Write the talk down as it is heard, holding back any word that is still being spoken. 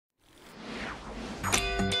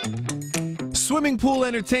Swimming pool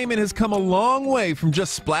entertainment has come a long way from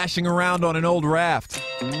just splashing around on an old raft.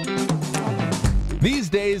 These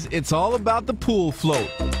days, it's all about the pool float.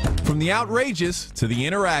 From the outrageous to the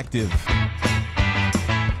interactive.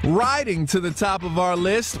 Riding to the top of our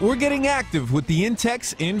list, we're getting active with the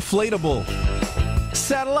Intex Inflatable.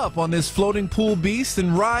 Saddle up on this floating pool beast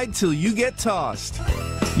and ride till you get tossed.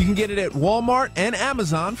 You can get it at Walmart and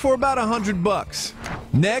Amazon for about $100.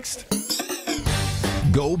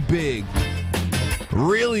 Next, go big.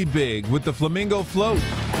 Really big with the Flamingo float.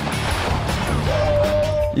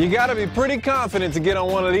 You gotta be pretty confident to get on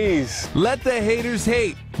one of these. Let the haters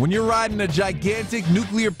hate. When you're riding a gigantic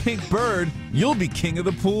nuclear pink bird, you'll be king of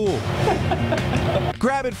the pool.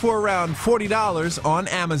 Grab it for around $40 on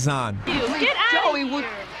Amazon. Get out of here.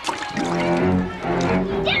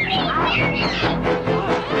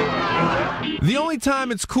 The only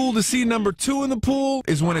time it's cool to see number 2 in the pool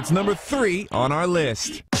is when it's number 3 on our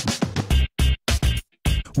list.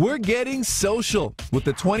 We're getting social with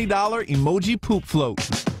the $20 emoji poop float.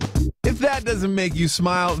 If that doesn't make you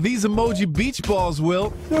smile, these emoji beach balls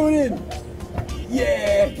will. Throw it in.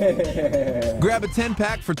 Yeah! Grab a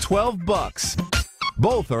 10-pack for $12.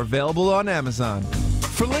 Both are available on Amazon.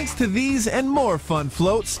 For links to these and more fun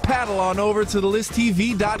floats, paddle on over to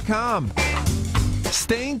thelisttv.com.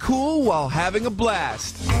 Staying cool while having a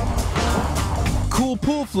blast. Cool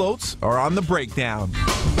pool floats are on the breakdown.